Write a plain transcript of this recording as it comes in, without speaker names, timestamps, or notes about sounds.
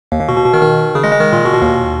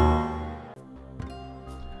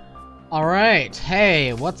Alright,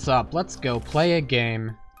 hey, what's up? Let's go play a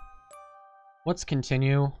game. Let's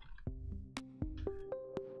continue.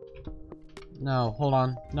 No, hold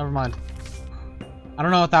on. Never mind. I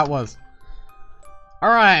don't know what that was.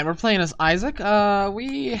 Alright, we're playing as Isaac.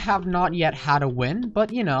 We have not yet had a win,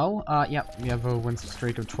 but you know, yep, we have a win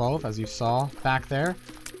streak of 12, as you saw back there.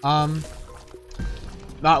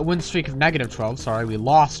 Not win streak of -12, sorry, we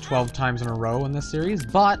lost 12 times in a row in this series,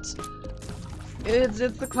 but it's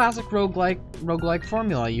the classic roguelike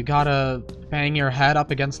formula. You gotta bang your head up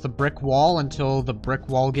against the brick wall until the brick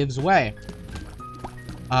wall gives way.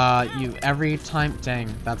 Every time,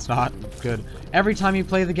 dang, that's not good. Every time you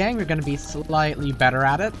play the game, you're gonna be slightly better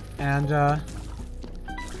at it, and, every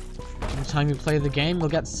time you play the game, you'll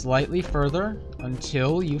get slightly further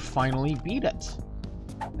until you finally beat it.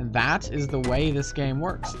 And that is the way this game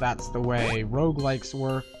works. That's the way roguelikes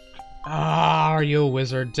work. Ah, are you a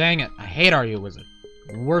wizard? Dang it, I hate Are You a Wizard.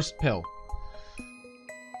 Worst pill.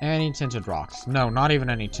 Any tinted rocks. No, not even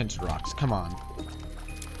any tinted rocks. Come on.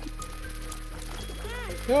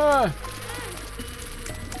 Ah!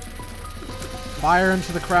 Fire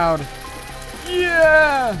into the crowd.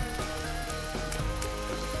 Yeah!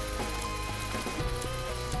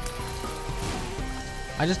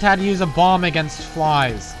 I just had to use a bomb against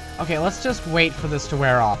flies. Okay, let's just wait for this to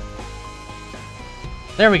wear off.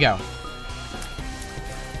 There we go.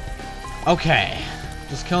 Okay.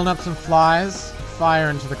 Just killing up some flies. Fire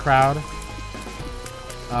into the crowd.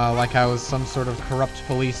 Like I was some sort of corrupt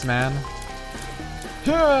policeman.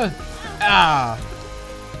 Ah!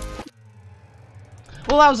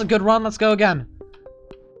 Well, that was a good run. Let's go again.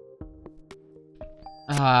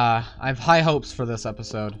 I have high hopes for this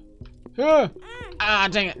episode. Ah,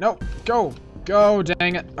 dang it. No. Go. Go,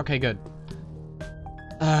 dang it. Okay, good.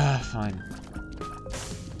 Fine.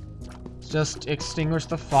 Let's just extinguish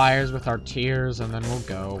the fires with our tears, and then we'll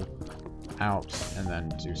go out and then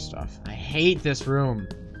do stuff. I hate this room.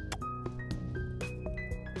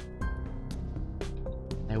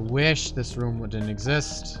 I wish this room didn't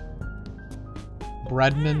exist.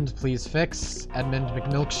 Breadmond, please fix. Edmund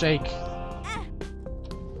McMilkshake.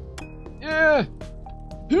 Yeah.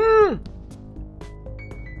 Yeah.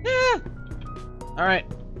 Alright,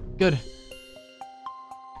 good.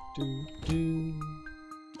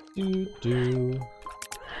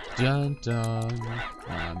 Dun dun.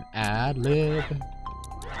 Ad-lib.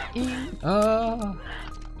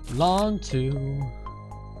 Long to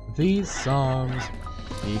these songs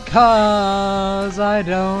because I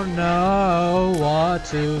don't know what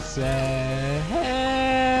to say.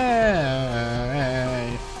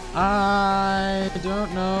 I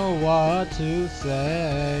don't know what to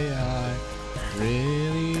say. I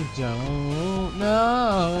really don't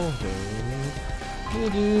know.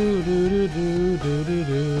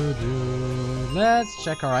 Let's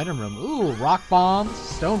check our item room. Ooh, rock bombs,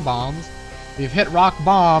 stone bombs. We've hit rock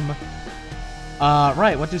bomb.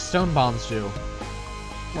 Right, what do stone bombs do?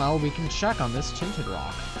 Well, we can check on this tinted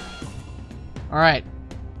rock. Alright.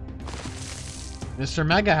 Mr.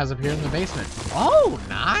 Mega has appeared in the basement. Oh,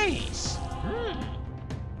 nice!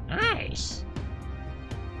 Nice!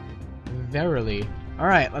 Verily.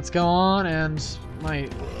 Alright, let's go on, and my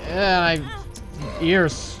ear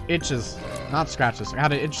itches. Not scratches. I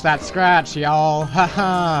gotta itch that scratch, y'all.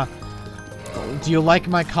 Haha. Do you like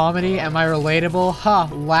my comedy? Am I relatable? Ha!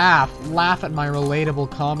 Laugh. Laugh at my relatable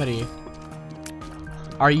comedy.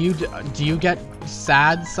 Do you get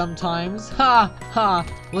sad sometimes? Ha! Ha!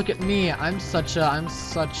 Look at me. I'm such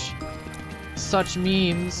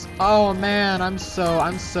memes. Oh man, I'm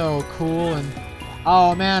so cool, and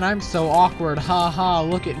oh man, I'm so awkward. Ha ha,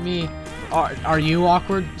 look at me. Are you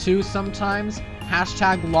awkward too sometimes?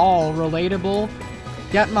 Hashtag lol, relatable.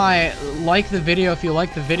 Like the video if you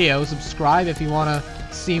like the video, subscribe if you wanna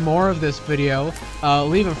see more of this video,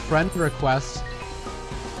 leave a friend request.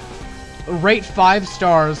 Rate 5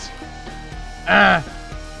 stars. Come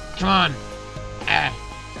on.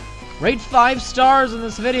 Rate 5 stars in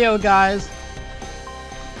this video, guys.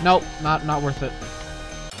 Nope, not worth it.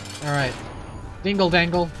 Alright. Dingle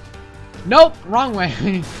dangle. Nope, wrong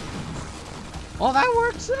way. Well, that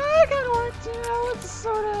worked. That kind of worked. You know, it's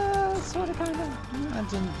sort of, kind of. That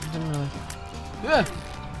didn't really. Ugh.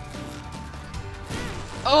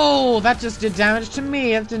 Oh, that just did damage to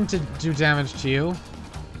me. It didn't do damage to you.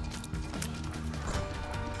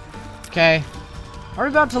 Okay. Are we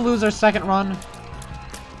about to lose our second run?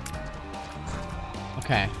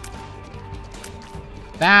 Okay.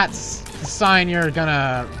 That's the sign you're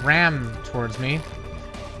gonna ram towards me.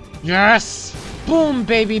 Yes! Boom,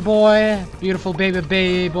 baby boy! Beautiful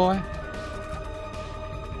baby boy.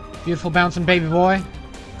 Beautiful bouncing baby boy.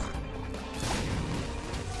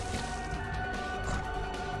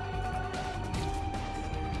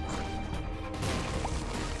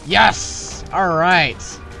 Yes!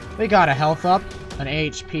 Alright. We got a health up, an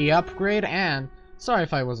HP upgrade, and... Sorry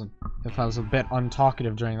if I was a bit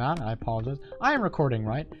untalkative during that. I apologize. I am recording,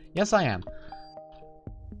 right? Yes, I am.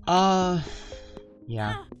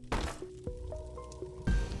 Yeah.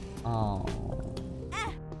 Oh.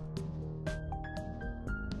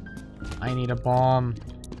 I need a bomb.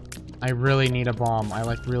 I really need a bomb. I,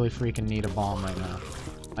 like, really freaking need a bomb right now.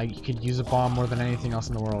 I could use a bomb more than anything else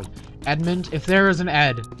in the world. Edmund, if there is an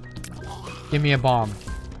Ed, give me a bomb.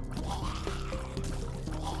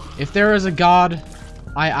 If there is a god,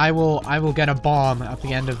 I will get a bomb at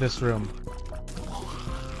the end of this room.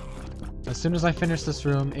 As soon as I finish this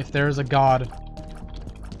room, if there is a god,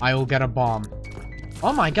 I will get a bomb.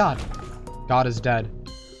 Oh my god. God is dead.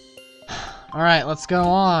 Alright, let's go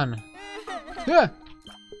on.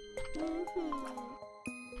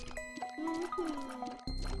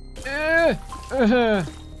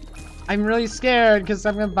 I'm really scared because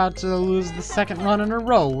I'm about to lose the second run in a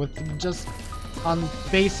row with just on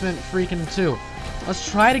basement freaking 2. Let's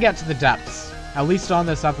try to get to the depths, at least on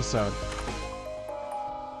this episode.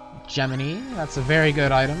 Gemini, that's a very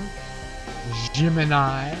good item.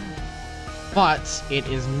 Gemini. But it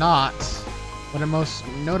is not what it most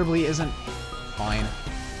notably isn't. Fine.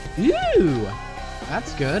 Ooh!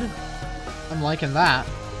 That's good. I'm liking that.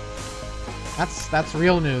 That's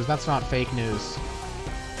real news. That's not fake news.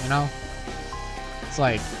 You know? It's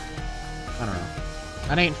like, I don't know.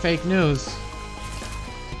 That ain't fake news.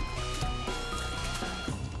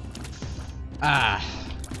 Ah,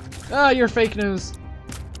 you're fake news.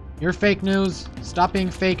 You're fake news. Stop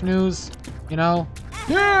being fake news. You know?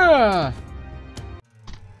 Yeah!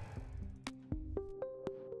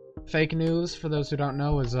 Fake news, for those who don't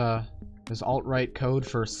know, is alt-right code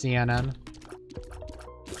for CNN.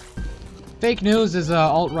 Fake news is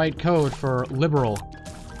alt-right code for liberal.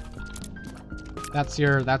 That's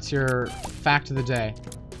your fact of the day.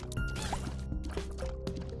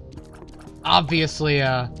 Obviously,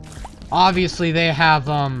 obviously they have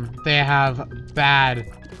bad.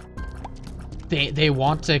 They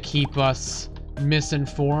want to keep us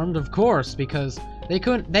misinformed, of course, because they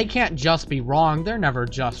can't just be wrong. They're never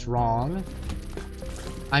just wrong.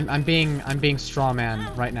 I'm being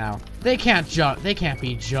strawman right now. They can't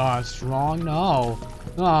be just wrong. No,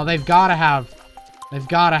 they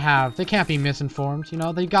can't be misinformed, you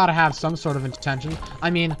know? They've gotta have some sort of intention. I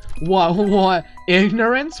mean, what?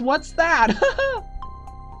 Ignorance? What's that?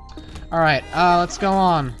 Alright, let's go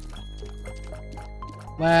on.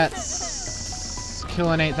 Let's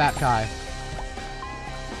killinate that guy.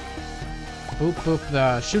 Boop,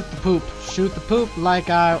 boop, shoot the poop. Shoot the poop like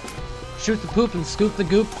shoot the poop and scoop the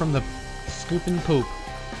goop from the scooping poop.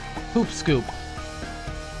 Poop scoop.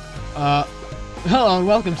 Hello and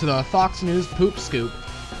welcome to the Fox News Poop Scoop,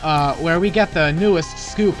 where we get the newest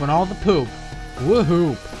scoop on all the poop.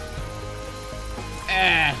 Woohoo!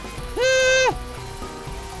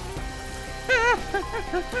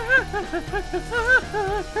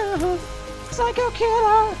 Psycho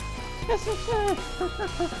killer!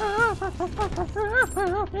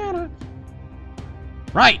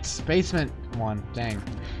 Right! Basement 1. Dang.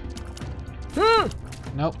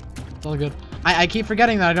 Nope. It's all good. I keep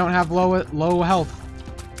forgetting that I don't have low health.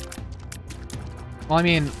 Well, I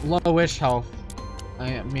mean, low-ish health.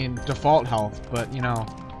 I mean, default health, but, you know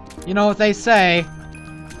what they say.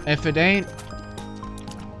 If it ain't...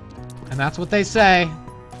 And that's what they say.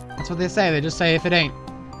 That's what they say. They just say if it ain't.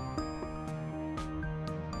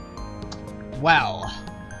 Well,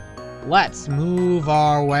 let's move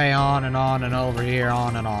our way on and over here,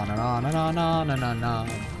 on and on and on and on and on and on and on.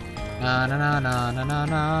 Na na na na na na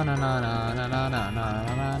na na na na na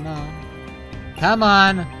na na na. Come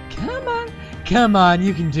on, come on, come on!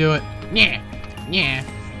 You can do it. Yeah, yeah,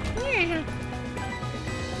 yeah,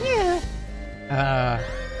 yeah.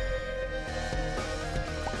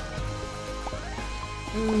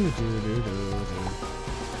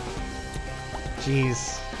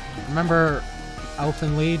 Jeez, remember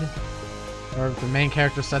Elfin Lead? Or the main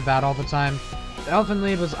character said that all the time. Elfin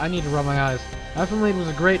Lead was. I need to rub my eyes. Elfin Lead was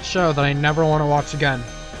a great show that I never want to watch again.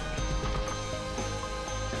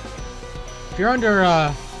 If you're under,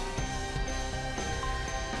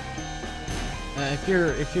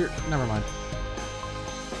 if you're, never mind.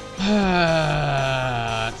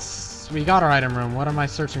 We got our item room. What am I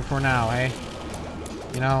searching for now, eh?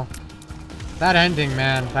 You know, that ending,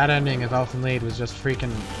 man. That ending of Elfin Lead was just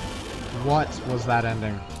freaking. What was that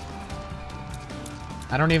ending?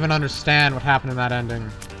 I don't even understand what happened in that ending.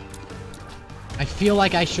 I feel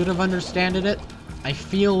like I should have understood it. I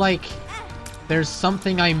feel like there's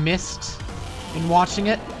something I missed in watching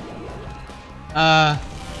it.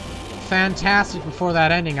 fantastic before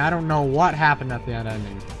that ending. I don't know what happened at the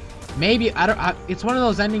ending. Maybe, it's one of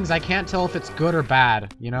those endings I can't tell if it's good or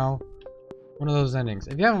bad, you know? One of those endings.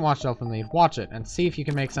 If you haven't watched Elfen Lied, watch it and see if you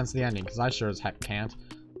can make sense of the ending, because I sure as heck can't.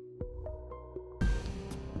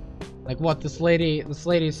 Like what, this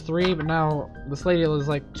lady's 3, but now, this lady was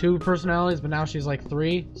like 2 personalities, but now she's like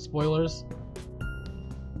 3. Spoilers.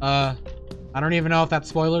 I don't even know if that's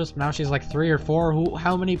spoilers, but now she's like 3 or 4.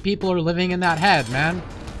 How many people are living in that head, man?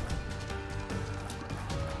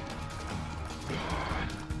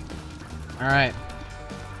 Alright.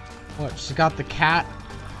 What, she's got the cat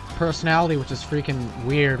personality, which is freaking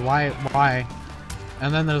weird. Why?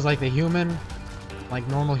 And then there's like the human, like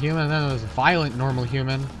normal human, and then there's violent normal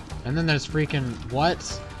human. And then there's freaking,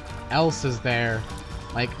 what else is there?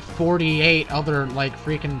 Like 48 other like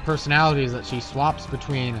freaking personalities that she swaps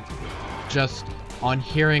between just on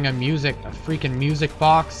hearing a freaking music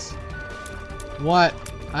box. What?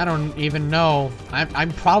 I don't even know.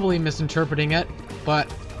 I'm probably misinterpreting it,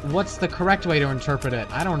 but what's the correct way to interpret it?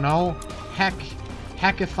 I don't know. Heck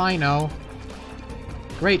if I know.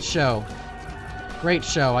 Great show. Great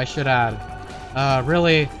show, I should add.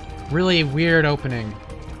 Really weird opening.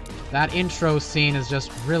 That intro scene is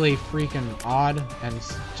just really freaking odd and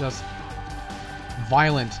just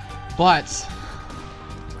violent, but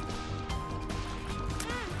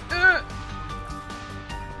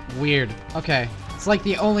weird. Okay, it's like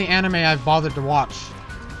the only anime I've bothered to watch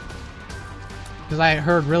because I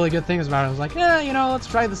heard really good things about it. I was like, yeah, you know, let's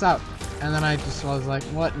try this out, and then I was like,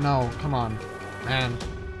 what? No, come on, man.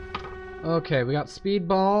 Okay, we got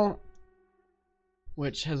Speedball,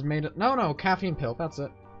 which has made it. No, caffeine pill. That's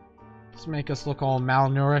it. Let's make us look all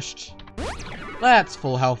malnourished. Let's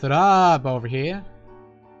full health it up over here.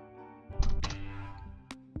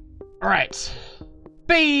 Alright.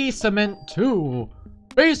 Basement 2.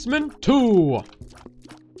 Basement 2.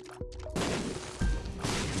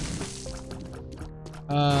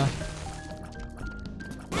 I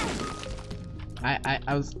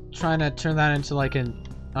was trying to turn that into like an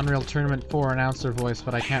Unreal Tournament 4 announcer voice,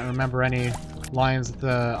 but I can't remember any lines that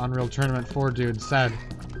the Unreal Tournament 4 dude said.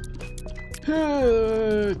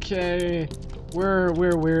 Okay, we're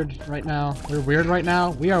weird right now. We're weird right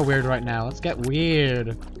now? We are weird right now. Let's get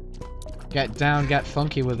weird. Get down, get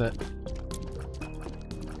funky with it.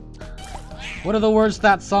 What are the words to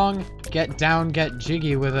that song? Get down, get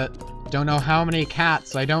jiggy with it. Don't know how many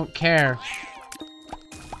cats, I don't care.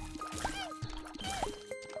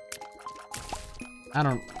 I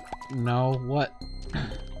don't know what.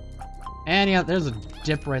 And yeah, there's a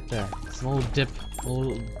dip right there. It's a little dip.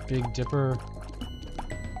 Little big dipper.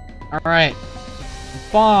 Alright.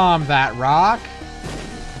 Bomb that rock.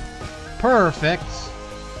 Perfect.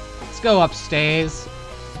 Let's go upstairs.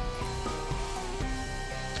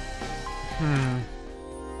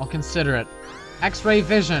 I'll consider it. X-ray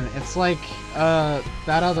vision. It's like,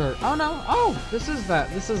 that other... Oh, no. Oh, this is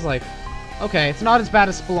that. This is like... Okay, it's not as bad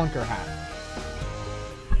as Spelunker hat.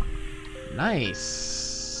 Nice.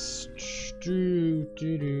 Should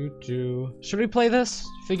we play this?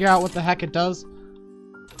 Figure out what the heck it does?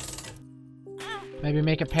 Maybe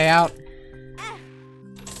make it pay out?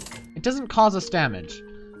 It doesn't cause us damage.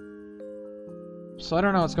 So I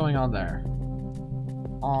don't know what's going on there.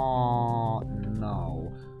 Oh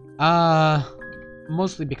no.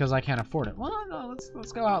 Mostly because I can't afford it. Well, no,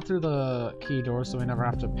 let's go out through the key door so we never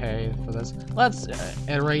have to pay for this. Let's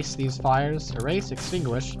erase these fires. Erase,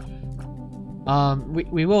 extinguish.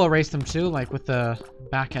 We will erase them too, like with the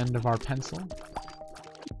back end of our pencil.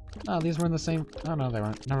 Oh, these were in the same... Oh, no, they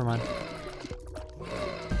weren't. Never mind.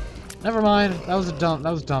 Never mind. That was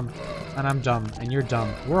dumb. And I'm dumb. And you're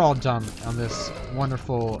dumb. We're all dumb on this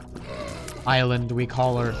wonderful island we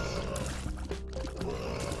call Earth.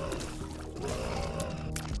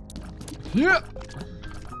 Yeah!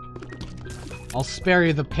 I'll spare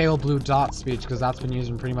you the pale blue dot speech, because that's been used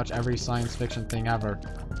in pretty much every science fiction thing ever.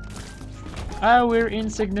 Oh, we're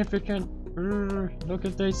insignificant. Look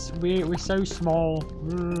at this. We're so small.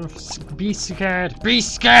 Be scared. Be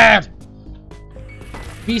scared!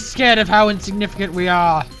 Be scared of how insignificant we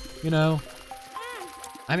are. You know?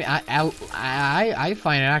 I mean, I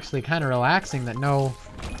find it actually kind of relaxing that no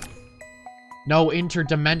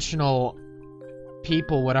interdimensional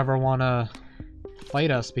people would ever want to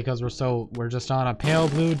fight us because we're just on a pale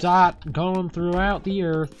blue dot going throughout the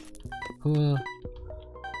earth.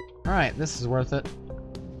 Alright, this is worth it.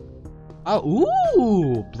 Oh,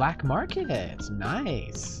 ooh! Black market.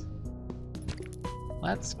 Nice.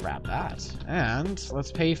 Let's grab that. And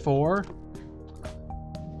let's pay for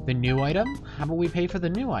the new item. How about we pay for the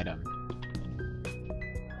new item?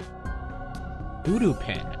 Voodoo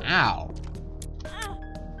pin. Ow.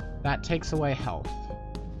 That takes away health.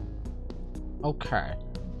 Okay.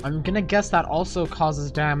 I'm gonna guess that also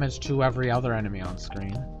causes damage to every other enemy on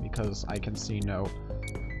screen, because I can see no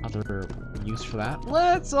other use for that.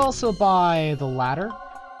 Let's also buy the ladder.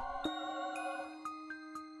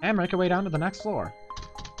 And make our way down to the next floor.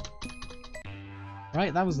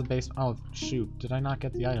 Right, that was the base. Oh, shoot. Did I not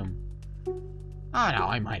get the item? Ah, no,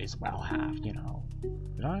 I might as well have, you know.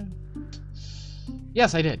 Did I?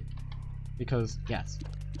 Yes, I did. Because, yes.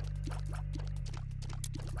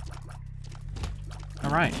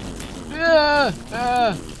 Alright.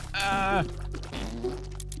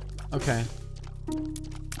 Okay.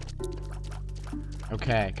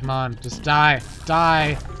 Okay, come on. Just die.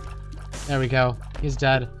 Die! There we go. He's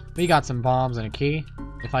dead. We got some bombs and a key.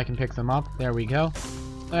 If I can pick them up. There we go.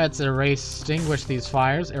 Let's extinguish these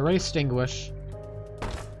fires. Extinguish.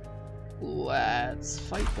 Let's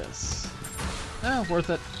fight this. Oh, worth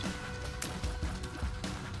it.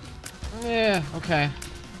 Yeah, okay.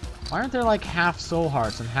 Why aren't there like half soul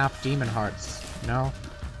hearts and half demon hearts? You know?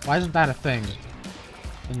 Why isn't that a thing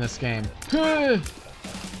in this game?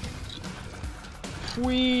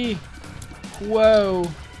 Whee! Whoa!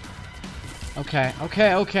 Okay,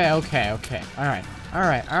 okay, okay, okay, okay. Alright,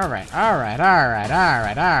 alright, alright, alright, alright,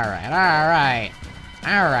 alright, alright, alright.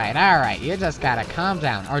 Alright, alright, you just gotta calm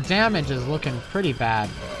down. Our damage is looking pretty bad.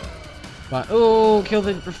 But, ooh, kill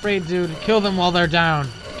the afraid dude. Kill them while they're down.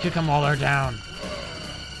 Kick them while they're down.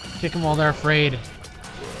 Kick them while they're afraid.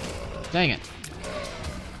 Dang it.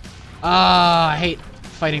 I hate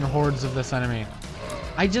fighting hordes of this enemy.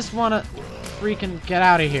 I just wanna freaking get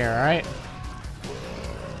out of here, alright?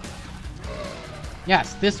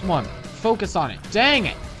 Yes, this one. Focus on it. Dang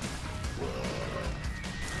it!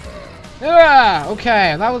 Yeah,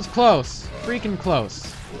 okay, that was close. Freaking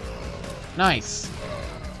close. Nice.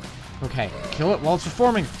 Okay, kill it while it's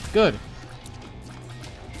reforming. Good.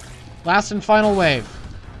 Last and final wave.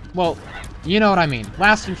 Well, you know what I mean.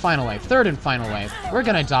 Last and final wave. Third and final wave. We're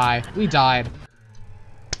gonna die. We died.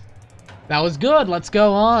 That was good. Let's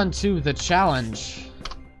go on to the challenge.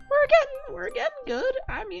 We're getting good.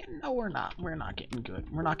 I mean, no, we're not. We're not getting good.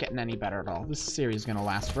 We're not getting any better at all. This series is gonna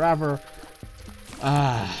last forever.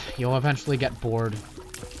 You'll eventually get bored.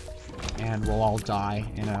 And we'll all die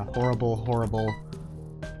in a horrible, horrible,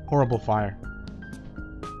 horrible fire.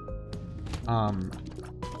 I'm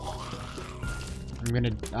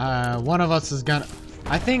gonna, one of us is gonna,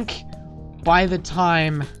 I think by the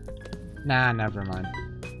time, nah, never mind.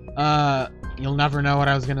 You'll never know what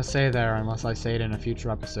I was gonna say there unless I say it in a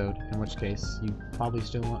future episode, in which case you probably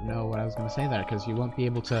still won't know what I was gonna say there, because you won't be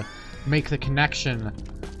able to make the connection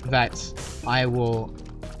that I will,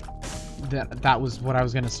 that was what I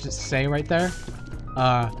was gonna say right there.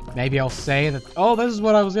 Maybe I'll say that, oh, this is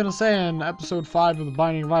what I was gonna say in episode 5 of The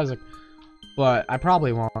Binding of Isaac. But I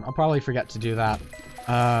probably won't. I'll probably forget to do that.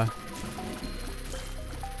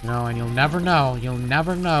 You know, and you'll never know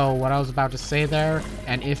what I was about to say there,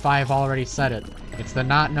 and if I've already said it. It's the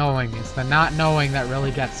not knowing. It's the not knowing that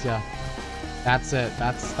really gets you. That's it.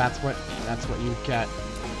 That's what you get.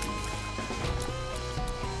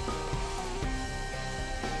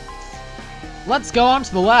 Let's go on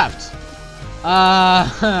to the left.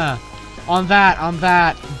 On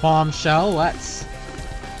that bombshell, let's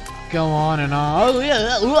go on and on.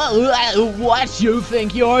 What you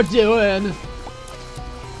think you're doing?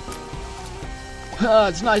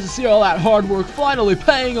 It's nice to see all that hard work finally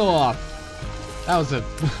paying off. That was a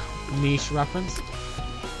niche reference.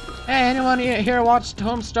 Hey, anyone here watched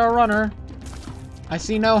Homestar Runner? I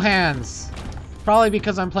see no hands. Probably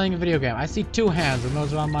because I'm playing a video game. I see 2 hands, and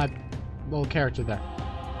those are on my little character there.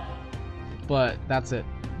 But that's it.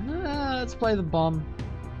 Let's play the bum.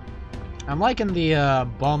 I'm liking the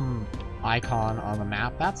bum icon on the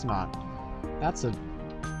map. That's a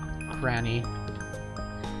cranny.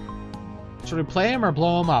 Should we play him or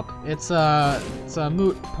blow him up? It's a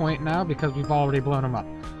moot point now because we've already blown him up.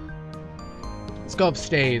 Let's go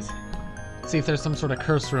upstairs. See if there's some sort of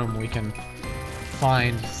curse room we can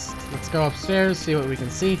find. Let's go upstairs, see what we can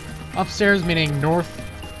see. Upstairs meaning north.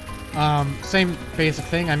 Same basic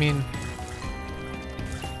thing. I mean,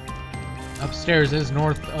 upstairs is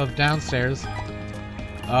north of downstairs.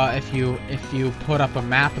 If you put up a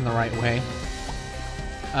map in the right way.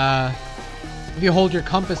 If you hold your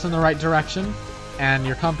compass in the right direction, and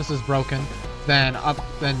your compass is broken, then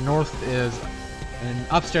north is, and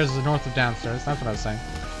upstairs is north of downstairs. That's what I was saying.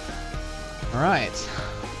 All right.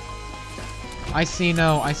 I see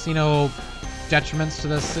no detriments to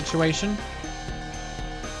this situation.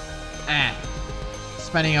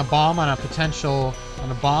 Spending a bomb on a potential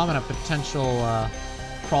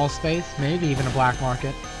crawl space, maybe even a black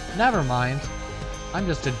market. Never mind. I'm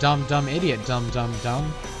just a dumb idiot, dumb.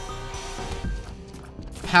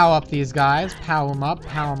 Pow up these guys, pow them up,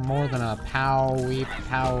 pow them more than a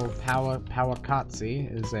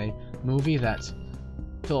Powakatsi is a movie that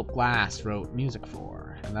Philip Glass wrote music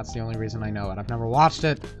for, and that's the only reason I know it. I've never watched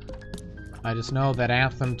it. I just know that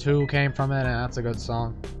Anthem 2 came from it, and that's a good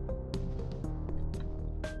song.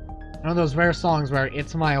 One of those rare songs where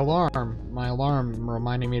it's my alarm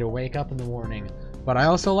reminding me to wake up in the morning, but I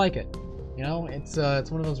also like it. You know, it's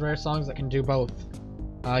one of those rare songs that can do both.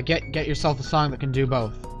 Get yourself a song that can do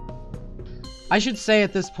both. I should say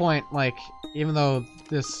at this point, like, even though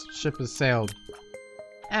this ship has sailed,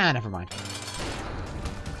 never mind.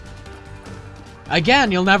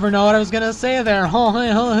 Again, you'll never know what I was gonna say there.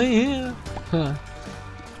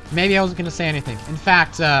 Maybe I wasn't gonna say anything. In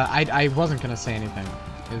fact, I wasn't gonna say anything.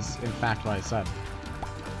 Is in fact what I said.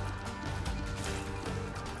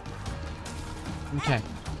 Okay.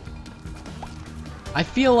 I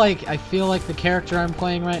feel like the character I'm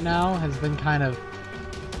playing right now has been kind of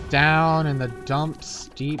down in the dumps,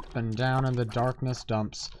 deep and down in the darkness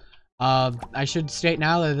dumps. I should state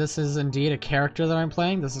now that this is indeed a character that I'm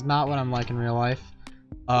playing. This is not what I'm like in real life.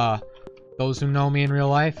 Those who know me in real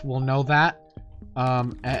life will know that.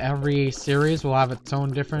 Every series will have its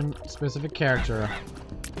own different specific character.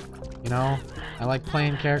 You know, I like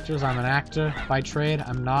playing characters. I'm an actor by trade.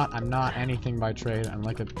 I'm not anything by trade. I'm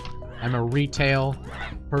a retail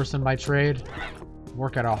person by trade.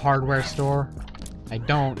 Work at a hardware store. I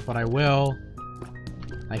don't, but I will.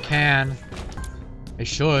 I can. I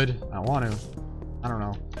should. I want to. I don't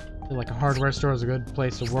know. I feel like a hardware store is a good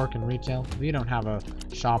place to work in retail. We don't have a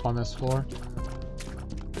shop on this floor.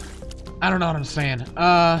 I don't know what I'm saying.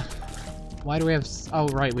 Why do we have... Oh,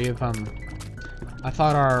 right, we have, I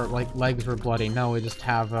thought our, like, legs were bloody. No, we just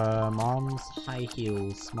have, mom's high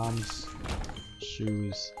heels. Mom's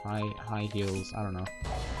shoes. High heels. I don't know.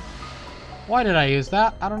 Why did I use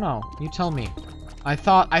that? I don't know. You tell me. I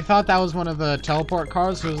thought that was one of the teleport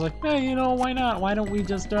cars who was like, hey, you know, why not? Why don't we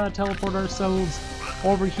just, teleport ourselves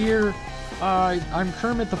over here? I'm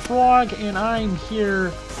Kermit the Frog, and I'm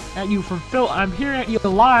here at you from I'm here at you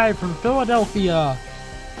live from Philadelphia.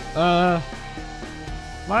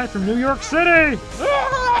 Live from New York City!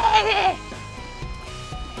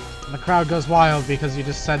 And the crowd goes wild because you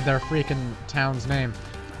just said their freaking town's name.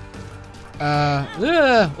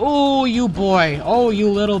 Oh, you boy. Oh, you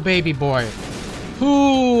little baby boy.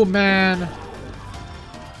 Ooh, man.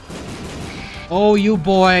 Oh, you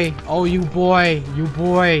boy. Oh, you boy. You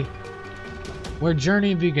boy. Where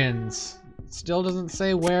journey begins. It still doesn't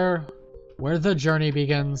say where the journey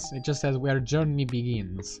begins. It just says where journey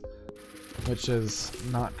begins. Which is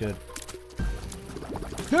not good.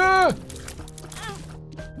 Ah!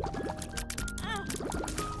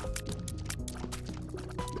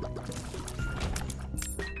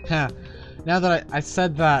 Huh. Now that I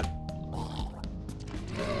said that...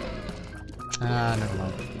 never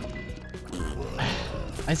mind.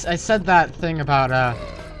 I said that thing about,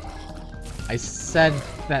 I said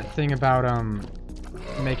that thing about,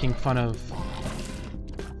 making fun of,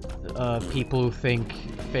 people who think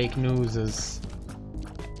fake news is...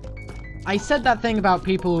 I said that thing about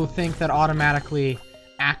people who think that automatically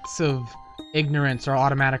acts of ignorance are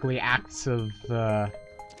automatically acts of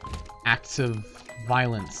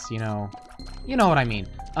violence, you know? You know what I mean.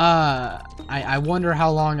 I wonder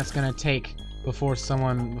how long it's gonna take before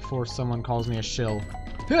someone calls me a shill.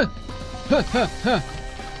 Or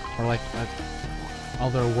like that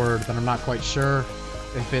other word that I'm not quite sure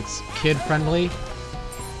if it's kid-friendly.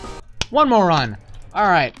 One more run!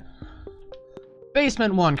 Alright.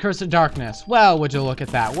 Basement 1, Curse of Darkness. Well, would you look at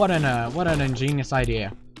that. What an ingenious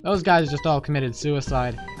idea. Those guys just all committed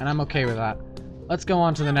suicide, and I'm okay with that. Let's go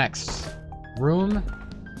on to the next room.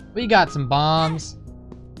 We got some bombs.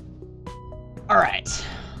 Alright.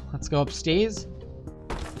 Let's go upstairs.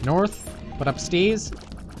 North, but upstairs.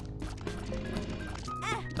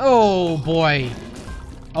 Oh, boy.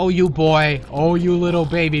 Oh, you boy. Oh, you little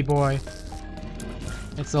baby boy.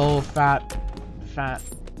 It's a little fat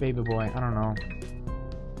baby boy. I don't know.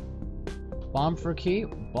 Bomb for a key?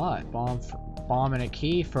 What? Bomb and a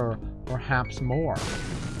key for perhaps more.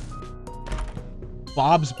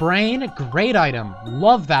 Bob's Brain? Great item.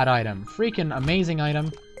 Love that item. Freaking amazing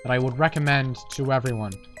item that I would recommend to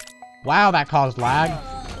everyone. Wow, that caused lag.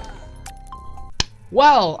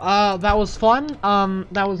 Well, that was fun.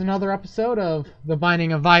 That was another episode of The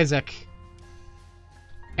Binding of Isaac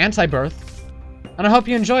Antibirth, and I hope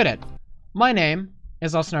you enjoyed it. My name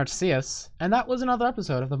is Arceus, and that was another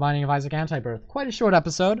episode of The Binding of Isaac Antibirth. Quite a short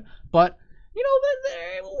episode, but, you know,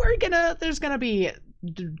 there's gonna be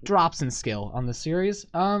drops in skill on this series.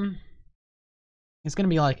 It's gonna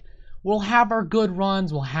be like, we'll have our good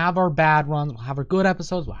runs, we'll have our bad runs, we'll have our good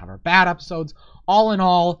episodes, we'll have our bad episodes. All in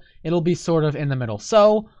all, it'll be sort of in the middle.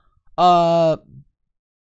 So, bye.